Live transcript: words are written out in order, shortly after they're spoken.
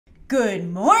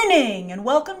Good morning and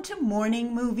welcome to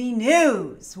Morning Movie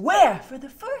News, where for the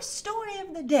first story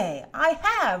of the day, I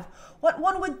have what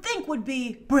one would think would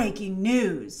be breaking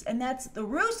news. And that's the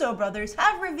Russo brothers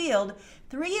have revealed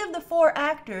 3 of the 4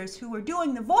 actors who were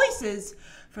doing the voices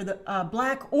for the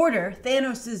Black Order,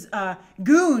 Thanos'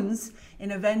 goons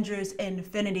in Avengers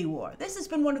Infinity War. This has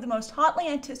been one of the most hotly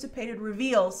anticipated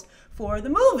reveals for the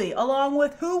movie, along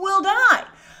with Who Will Die?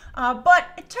 But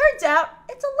it turns out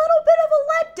it's a little bit of a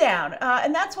letdown,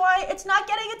 and that's why it's not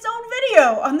getting its own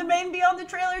video on the main Beyond the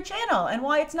Trailer channel, and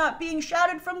why it's not being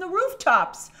shouted from the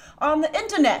rooftops on the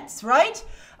internets, right?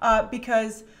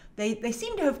 Because they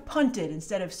seem to have punted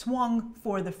instead of swung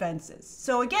for the fences.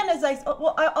 So again, I'm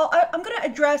going to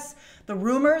address the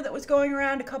rumor that was going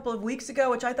around a couple of weeks ago,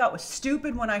 which I thought was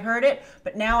stupid when I heard it,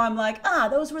 but now I'm like,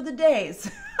 those were the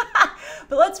days.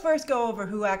 But let's first go over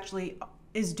who actually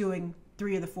is doing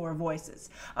 3 of the 4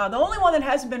 voices. The only one that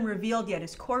hasn't been revealed yet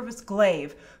is Corvus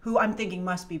Glaive, who I'm thinking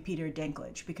must be Peter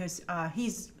Dinklage, because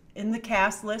he's in the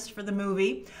cast list for the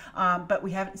movie, but we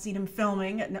haven't seen him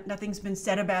filming. Nothing's been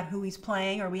said about who he's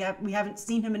playing, or we haven't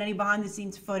seen him in any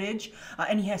behind-the-scenes footage,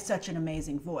 and he has such an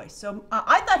amazing voice. So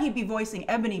I thought he'd be voicing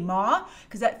Ebony Maw,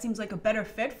 because that seems like a better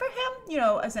fit for him, you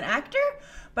know, as an actor,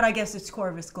 but I guess it's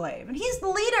Corvus Glaive. And he's the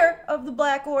leader of the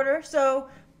Black Order, so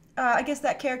I guess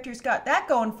that character's got that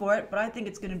going for it, but I think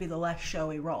it's going to be the less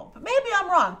showy role. But maybe I'm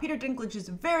wrong. Peter Dinklage is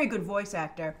a very good voice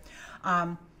actor.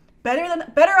 Better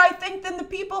I think than the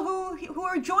people who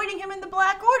are joining him in the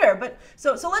Black Order. But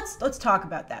so let's talk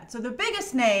about that. So the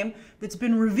biggest name that's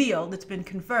been revealed, that's been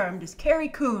confirmed, is Carrie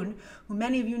Coon, who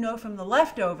many of you know from The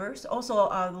Leftovers, also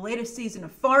the latest season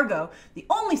of Fargo, the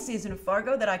only season of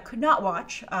Fargo that I could not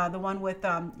watch, the one with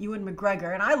Ewan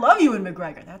McGregor, and I love Ewan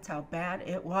McGregor. That's how bad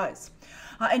it was.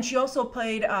 And she also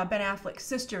played Ben Affleck's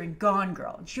sister in Gone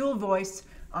Girl, and she'll voice,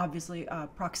 obviously,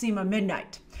 Proxima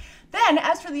Midnight. Then,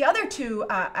 as for the other 2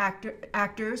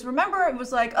 actors, remember it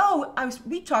was like,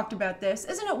 we talked about this.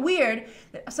 Isn't it weird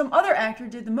that some other actor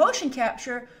did the motion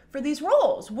capture for these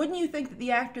roles? Wouldn't you think that the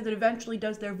actor that eventually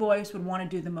does their voice would want to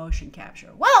do the motion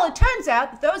capture? Well, it turns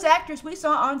out that those actors we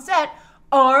saw on set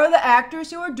are the actors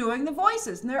who are doing the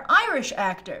voices, and they're Irish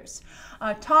actors.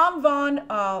 Tom Von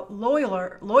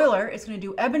Loyler is going to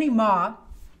do Ebony Maw,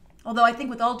 although I think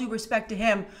with all due respect to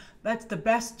him, that's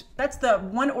the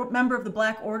one member of the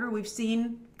Black Order we've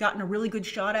seen gotten a really good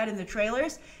shot at in the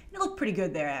trailers. It looked pretty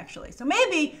good there, actually. So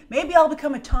maybe I'll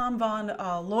become a Tom Von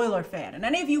Loyler fan. And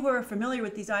any of you who are familiar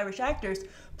with these Irish actors,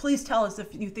 please tell us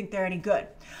if you think they're any good.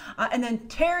 And then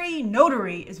Terry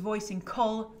Notary is voicing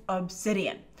Cull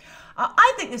Obsidian.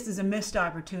 I think this is a missed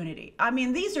opportunity. I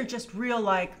mean, these are just real,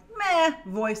 like, meh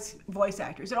voice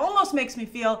actors. It almost makes me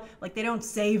feel like they don't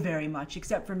say very much,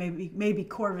 except for maybe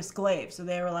Corvus Glaive. So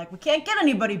they were like, we can't get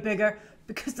anybody bigger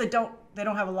because they don't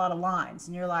have a lot of lines.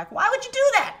 And you're like, why would you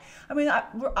do that? I mean,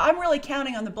 I'm really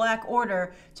counting on the Black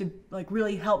Order to like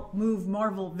really help move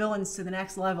Marvel villains to the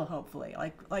next level, hopefully.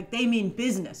 Like they mean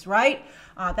business, right?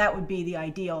 That would be the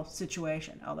ideal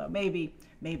situation. Although maybe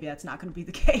that's not going to be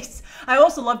the case. I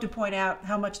also love to point out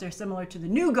how much they're similar to the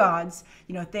New Gods,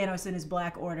 you know, Thanos and his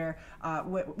Black Order,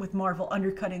 with Marvel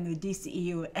undercutting the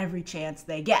DCEU every chance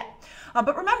they get.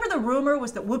 But remember, the rumor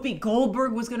was that Whoopi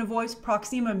Goldberg was going to voice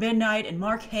Proxima Midnight, and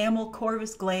Mark Hamill,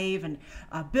 Corvus Glaive, and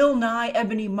Bill Nye,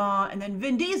 Ebony Maw, and then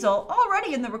Vin Diesel,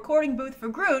 already in the recording booth for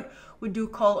Groot, would do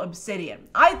Cull Obsidian.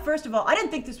 First of all, I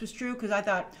didn't think this was true because I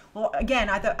thought, well, again,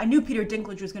 I knew Peter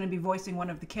Dinklage was going to be voicing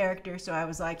one of the characters, so I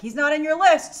was like, he's not in your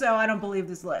list, so I don't believe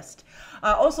this list.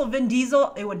 Also, Vin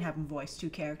Diesel, they wouldn't have him voice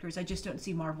 2 characters. I just don't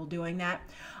see Marvel doing that.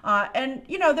 And,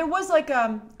 you know, there was like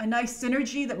a nice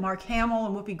synergy that Mark Hamill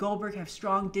and Whoopi Goldberg have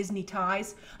strong Disney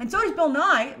ties, and so does Bill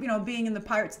Nye, you know, being in the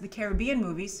Pirates of the Caribbean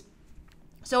movies.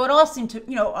 So it all seemed to,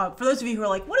 you know, for those of you who are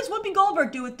like, what does Whoopi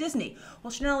Goldberg do with Disney?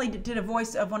 Well, she not only did a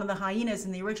voice of one of the hyenas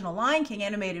in the original Lion King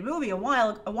animated movie a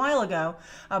while ago,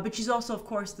 but she's also, of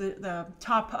course, the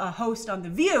top host on The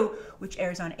View, which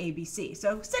airs on ABC.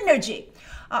 So synergy.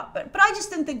 But I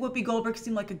just didn't think Whoopi Goldberg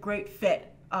seemed like a great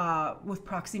fit with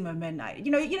Proxima Midnight.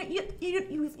 You know,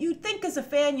 you think as a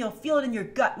fan, you'll feel it in your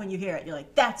gut when you hear it. You're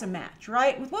like, that's a match,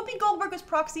 right? With Whoopi Goldberg as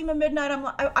Proxima Midnight,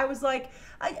 I was like,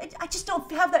 I just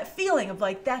don't have that feeling of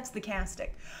like, that's the casting.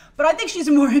 But I think she's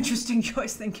a more interesting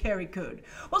choice than Carrie Coon.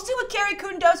 We'll see what Carrie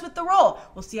Coon does with the role.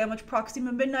 We'll see how much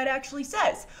Proxima Midnight actually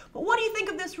says. But what do you think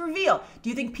of this reveal? Do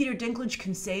you think Peter Dinklage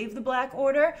can save the Black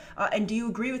Order? And do you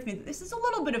agree with me that this is a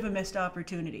little bit of a missed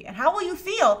opportunity? And how will you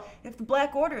feel if the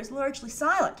Black Order is largely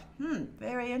silent?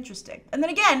 Very interesting. And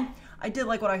then again, I did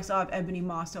like what I saw of Ebony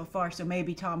Maw so far, so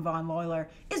maybe Tom Von Loyler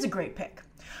is a great pick.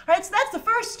 All right, so that's the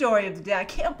first story of the day. I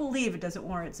can't believe it doesn't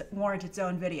warrant its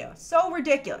own video. So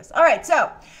ridiculous. All right,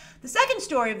 so the second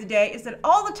story of the day is that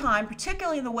all the time,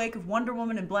 particularly in the wake of Wonder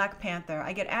Woman and Black Panther,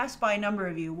 I get asked by a number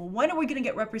of you, well, when are we going to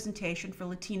get representation for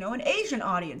Latino and Asian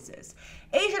audiences?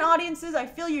 Asian audiences, I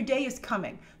feel your day is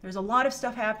coming. There's a lot of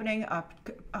stuff happening,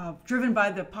 driven by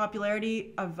the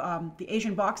popularity of the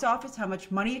Asian box office, how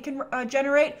much money it can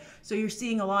generate. So you're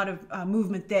seeing a lot of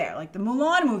movement there, like the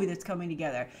Mulan movie that's coming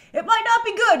together. It might not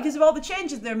be good because of all the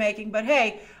changes they're making, but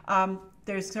hey,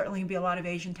 there's certainly going to be a lot of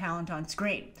Asian talent on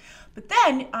screen. But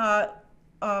then,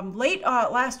 late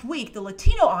last week, the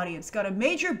Latino audience got a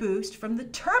major boost from the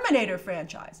Terminator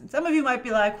franchise. And some of you might be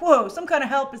like, whoa, some kind of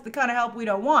help is the kind of help we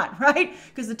don't want, right?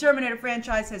 Because the Terminator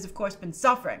franchise has, of course, been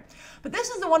suffering. But this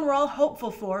is the one we're all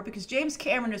hopeful for because James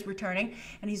Cameron is returning,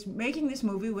 and he's making this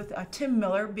movie with Tim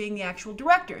Miller being the actual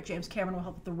director. James Cameron will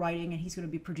help with the writing, and he's going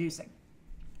to be producing.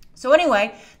 So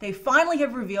anyway, they finally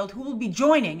have revealed who will be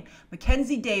joining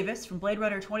Mackenzie Davis from Blade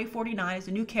Runner 2049 as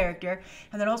a new character,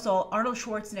 and then also Arnold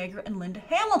Schwarzenegger and Linda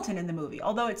Hamilton in the movie,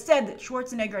 although it's said that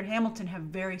Schwarzenegger and Hamilton have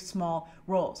very small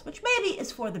roles, which maybe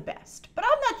is for the best. But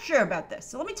I'm not sure about this,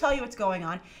 so let me tell you what's going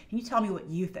on, and you tell me what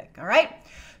you think, all right?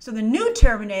 So the new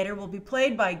Terminator will be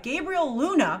played by Gabriel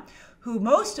Luna, who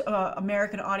most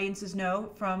American audiences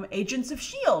know from Agents of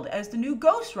S.H.I.E.L.D. as the new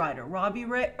Ghost Rider, Robbie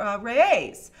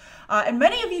Reyes. And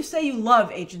many of you say you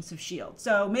love Agents of S.H.I.E.L.D.,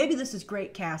 so maybe this is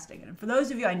great casting. And for those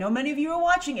of you, I know many of you are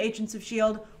watching Agents of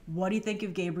S.H.I.E.L.D., what do you think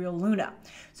of Gabriel Luna?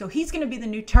 So he's going to be the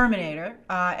new Terminator,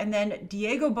 and then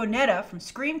Diego Boneta from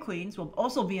Scream Queens will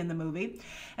also be in the movie.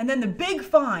 And then the big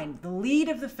find, the lead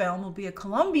of the film, will be a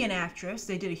Colombian actress.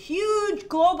 They did a huge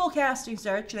global casting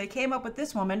search. They came up with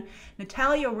this woman,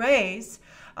 Natalia Reyes,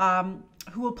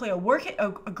 who will play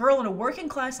a girl in a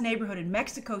working-class neighborhood in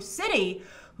Mexico City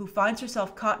who finds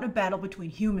herself caught in a battle between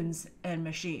humans and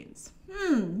machines.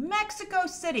 Mexico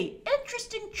City.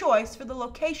 Interesting choice for the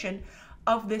location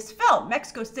of this film.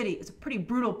 Mexico City is a pretty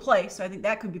brutal place, so I think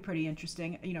that could be pretty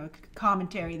interesting, you know,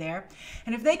 commentary there.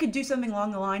 And if they could do something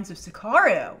along the lines of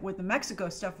Sicario, where the Mexico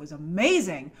stuff was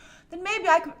amazing, then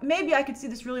maybe I could see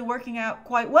this really working out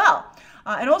quite well.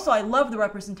 And also, I love the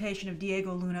representation of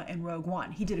Diego Luna in Rogue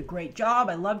One. He did a great job.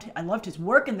 I loved his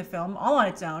work in the film, all on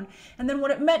its own. And then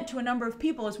what it meant to a number of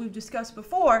people, as we've discussed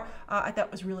before, I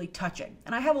thought was really touching.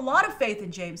 And I have a lot of faith in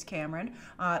James Cameron.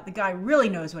 The guy really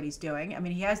knows what he's doing. I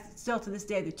mean, he has still to this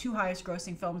day the 2 highest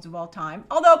grossing films of all time.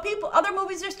 Although other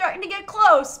movies are starting to get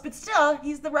close, but still,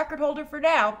 he's the record holder for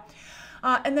now.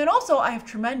 And then also, I have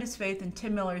tremendous faith in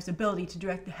Tim Miller's ability to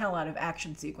direct the hell out of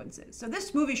action sequences. So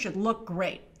this movie should look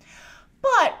great.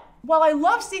 But while I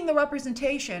love seeing the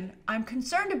representation, I'm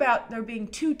concerned about there being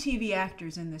 2 TV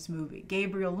actors in this movie,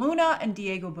 Gabriel Luna and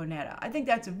Diego Boneta. I think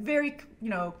that's a very,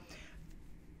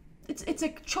 it's a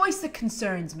choice that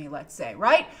concerns me, let's say,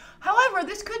 right? However,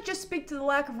 this could just speak to the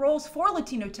lack of roles for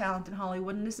Latino talent in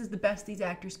Hollywood, and this is the best these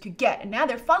actors could get. And now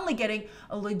they're finally getting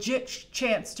a legit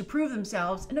chance to prove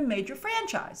themselves in a major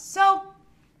franchise. So,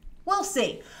 we'll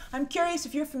see. I'm curious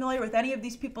if you're familiar with any of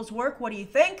these people's work. What do you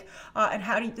think? And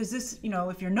how does this,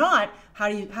 if you're not, how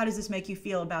does this make you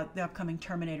feel about the upcoming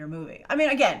Terminator movie? I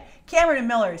mean, again, Cameron and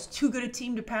Miller is too good a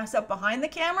team to pass up behind the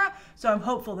camera, so I'm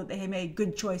hopeful that they made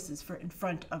good choices for in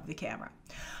front of the camera.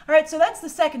 All right, so that's the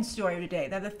second story of the day.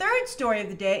 Now, the third story of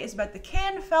the day is about the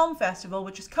Cannes Film Festival,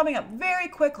 which is coming up very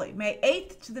quickly, May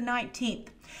 8th to the 19th.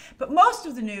 But most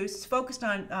of the news is focused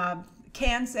on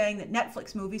Cannes saying that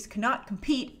Netflix movies cannot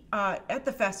compete at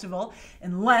the festival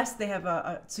unless they have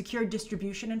a secured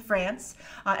distribution in France.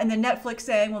 And then Netflix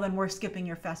saying, well, then we're skipping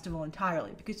your festival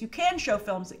entirely, because you can show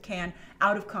films at Cannes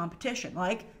out of competition,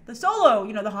 like the Solo,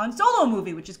 the Han Solo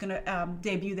movie, which is going to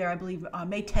debut there, I believe,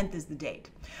 May 10th is the date.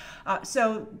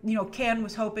 So, Cannes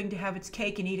was hoping to have its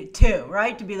cake and eat it too,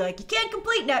 right? To be like, you can't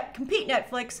compete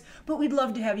Netflix, but we'd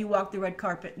love to have you walk the red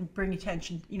carpet and bring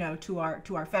attention, to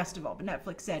our festival. But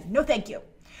Netflix said, no, thank you.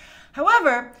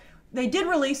 However, they did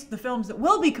release the films that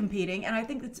will be competing, and I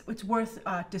think it's worth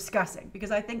discussing,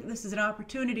 because I think this is an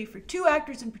opportunity for 2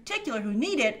 actors in particular who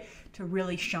need it to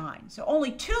really shine. So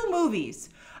only 2 movies,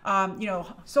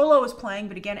 Solo is playing,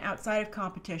 but again, outside of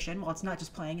competition. Well, it's not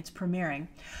just playing, it's premiering.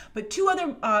 But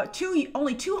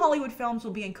only 2 Hollywood films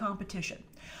will be in competition.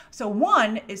 So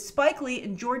one is Spike Lee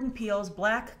and Jordan Peele's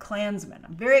Black Klansman.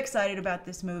 I'm very excited about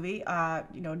this movie,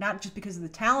 not just because of the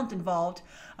talent involved,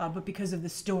 but because of the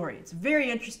story. It's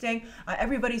very interesting.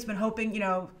 Everybody's been hoping,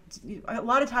 a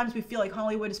lot of times we feel like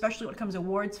Hollywood, especially when it comes to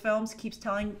awards films, keeps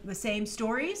telling the same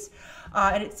stories.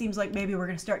 And it seems like maybe we're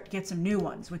going to start to get some new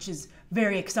ones, which is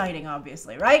very exciting,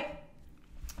 obviously, right?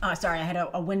 Sorry, I had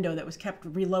a window that was kept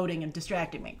reloading and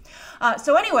distracting me.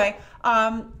 So anyway,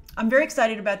 I'm very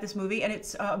excited about this movie, and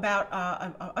it's about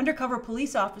an undercover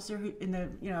police officer who, in the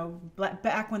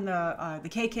back when the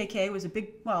KKK was a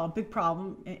big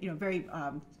problem, very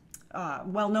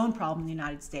well-known problem in the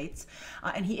United States,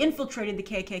 and he infiltrated the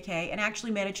KKK and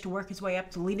actually managed to work his way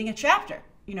up to leading a chapter,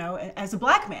 as a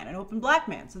black man, an open black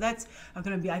man. So that's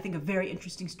going to be, I think, a very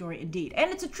interesting story indeed.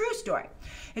 And it's a true story.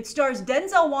 It stars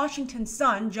Denzel Washington's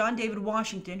son, John David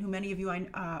Washington, who many of you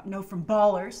know from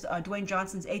Ballers, Dwayne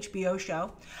Johnson's HBO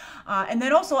show. And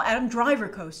then also Adam Driver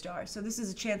co-stars. So this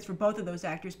is a chance for both of those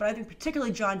actors, but I think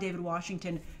particularly John David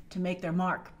Washington to make their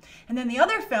mark. And then the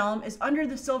other film is Under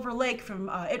the Silver Lake from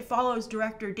It Follows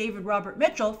director David Robert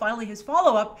Mitchell, finally his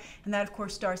follow-up, and that of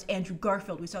course stars Andrew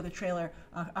Garfield. We saw the trailer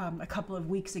a couple of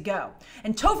weeks ago.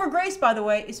 And Topher Grace, by the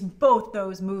way, is both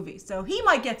those movies, so he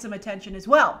might get some attention as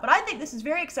well. But I think this is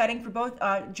very exciting for both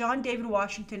John David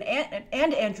Washington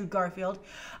and Andrew Garfield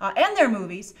and their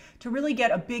movies to really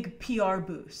get a big PR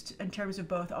boost in terms of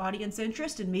both audience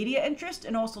interest and media interest,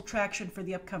 and also traction for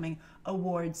the upcoming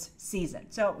awards season.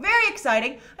 So very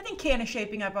exciting. I think Cannes is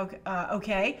shaping up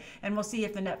okay, and we'll see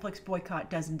if the Netflix boycott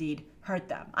does indeed hurt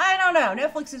them. I don't know.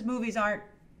 Netflix's movies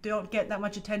don't get that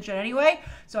much attention anyway,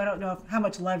 so I don't know how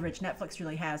much leverage Netflix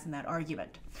really has in that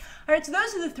argument. All right, so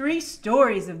those are the 3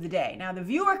 stories of the day. Now the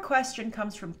viewer question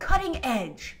comes from Cutting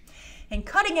Edge. And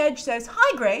Cutting Edge says,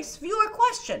 "Hi Grace, viewer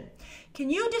question. Can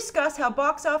you discuss how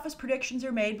box office predictions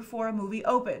are made before a movie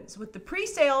opens? With the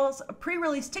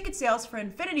pre-release ticket sales for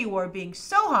Infinity War being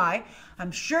so high,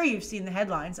 I'm sure you've seen the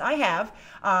headlines, I have,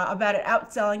 about it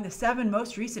outselling the 7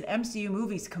 most recent MCU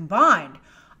movies combined.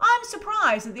 I'm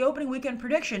surprised that the opening weekend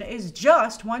prediction is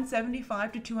just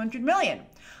 175 to 200 million.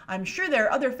 I'm sure there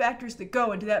are other factors that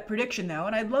go into that prediction though,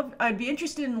 and I'd be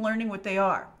interested in learning what they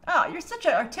are." Oh, you're such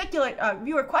an articulate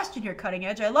viewer question here, Cutting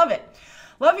Edge. I love it.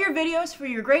 "Love your videos for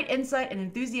your great insight and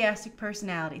enthusiastic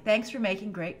personality. Thanks for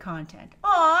making great content."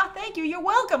 Aw, thank you. You're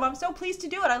welcome. I'm so pleased to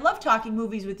do it. I love talking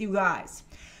movies with you guys.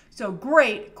 So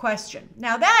great question.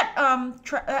 Now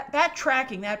that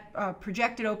tracking, that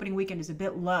projected opening weekend is a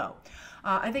bit low.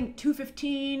 I think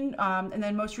 215, and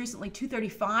then most recently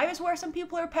 235 is where some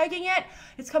people are pegging it.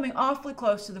 It's coming awfully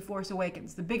close to The Force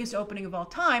Awakens, the biggest opening of all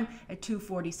time, at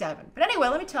 247. But anyway,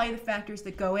 let me tell you the factors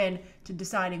that go in to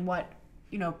deciding what,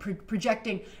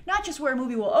 projecting not just where a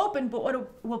movie will open, but what it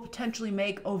will potentially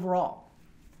make overall.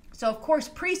 So of course,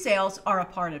 pre-sales are a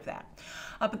part of that.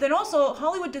 But then also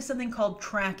Hollywood does something called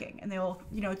tracking, and they'll,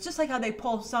 it's just like how they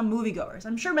poll some moviegoers.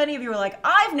 I'm sure many of you are like,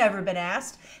 I've never been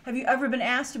asked. Have you ever been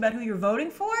asked about who you're voting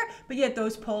for? But yet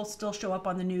those polls still show up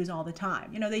on the news all the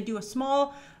time. They do a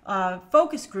small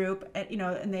focus group,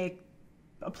 and they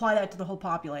apply that to the whole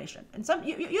population. And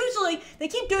usually they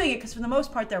keep doing it because for the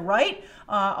most part they're right.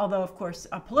 Although of course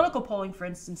political polling, for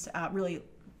instance, really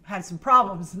had some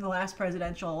problems in the last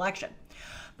presidential election.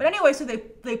 But anyway, so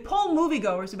they poll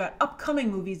moviegoers about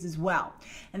upcoming movies as well.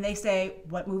 And they say,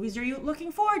 what movies are you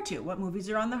looking forward to? What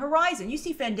movies are on the horizon? You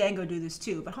see Fandango do this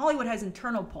too, but Hollywood has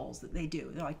internal polls that they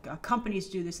do. They're like companies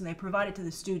do this, and they provide it to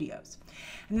the studios.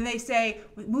 And then they say,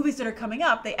 with movies that are coming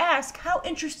up, they ask, how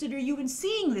interested are you in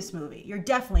seeing this movie? You're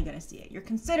definitely going to see it. You're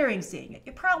considering seeing it.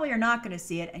 You probably are not going to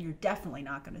see it, and you're definitely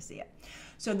not going to see it.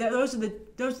 So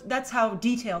that's how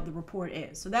detailed the report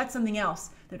is. So that's something else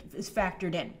that is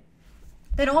factored in.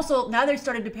 Then also, now they're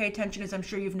starting to pay attention, as I'm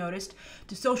sure you've noticed,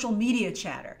 to social media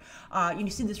chatter. You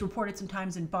see this reported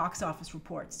sometimes in box office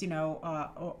reports,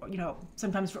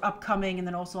 sometimes for upcoming and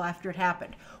then also after it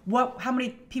happened. How many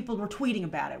people were tweeting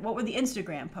about it? What were the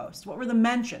Instagram posts? What were the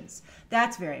mentions?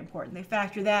 That's very important. They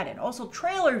factor that in. Also,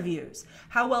 trailer views.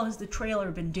 How well has the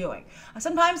trailer been doing?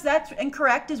 Sometimes that's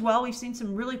incorrect as well. We've seen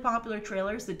some really popular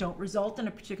trailers that don't result in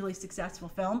a particularly successful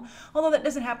film, although that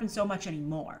doesn't happen so much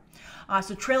anymore.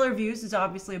 So trailer views is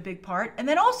obviously a big part. And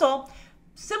then also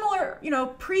similar,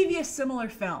 previous similar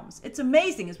films. It's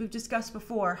amazing, as we've discussed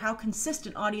before, how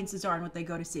consistent audiences are in what they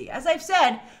go to see. As I've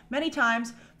said many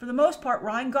times, for the most part,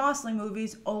 Ryan Gosling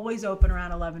movies always open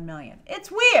around 11 million.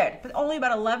 It's weird, but only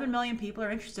about 11 million people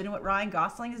are interested in what Ryan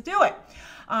Gosling is doing.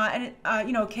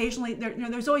 Occasionally,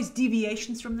 there's always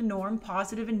deviations from the norm,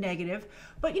 positive and negative,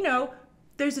 but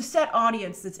there's a set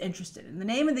audience that's interested, and the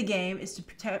name of the game is to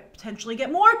potentially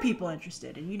get more people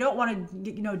interested, and you don't want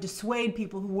to dissuade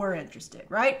people who were interested,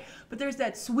 right? But there's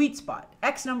that sweet spot.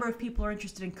 X number of people are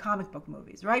interested in comic book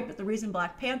movies, right? But the reason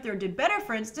Black Panther did better,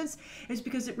 for instance, is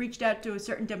because it reached out to a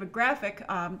certain demographic,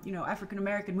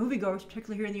 African-American moviegoers,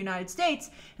 particularly here in the United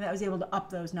States, and that was able to up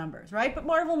those numbers, right? But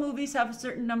Marvel movies have a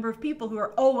certain number of people who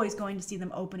are always going to see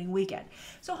them opening weekend.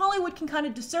 So Hollywood can kind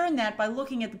of discern that by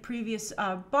looking at the previous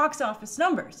box office numbers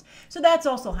numbers. So that's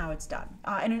also how it's done,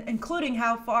 and including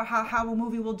how a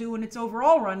movie will do in its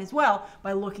overall run as well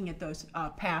by looking at those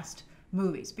past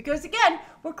movies. Because again,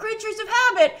 we're creatures of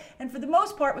habit, and for the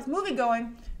most part with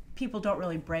moviegoing, people don't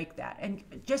really break that. And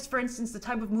just for instance, the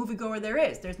type of moviegoer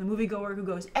there's the moviegoer who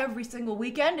goes every single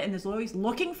weekend and is always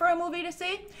looking for a movie to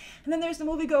see. And then there's the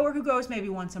moviegoer who goes maybe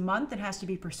once a month and has to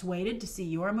be persuaded to see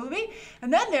your movie.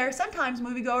 And then there are sometimes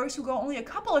moviegoers who go only a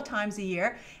couple of times a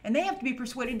year and they have to be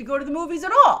persuaded to go to the movies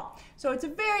at all. So it's a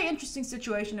very interesting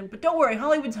situation, but don't worry,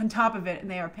 Hollywood's on top of it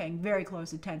and they are paying very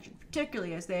close attention,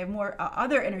 particularly as they have more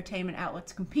other entertainment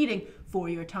outlets competing for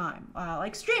your time,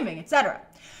 like streaming, etc.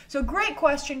 So great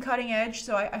question, Cutting Edge.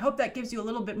 So I hope that gives you a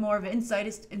little bit more of an insight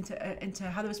into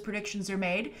how those predictions are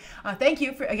made. Thank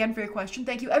you again for your question.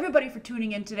 Thank you everybody for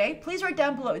tuning in today. Please write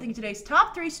down below what you think of today's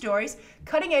top 3 stories,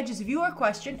 Cutting Edge's viewer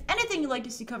question, anything you'd like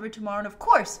to see covered tomorrow, and of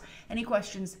course, any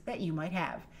questions that you might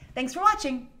have. Thanks for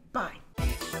watching. Bye.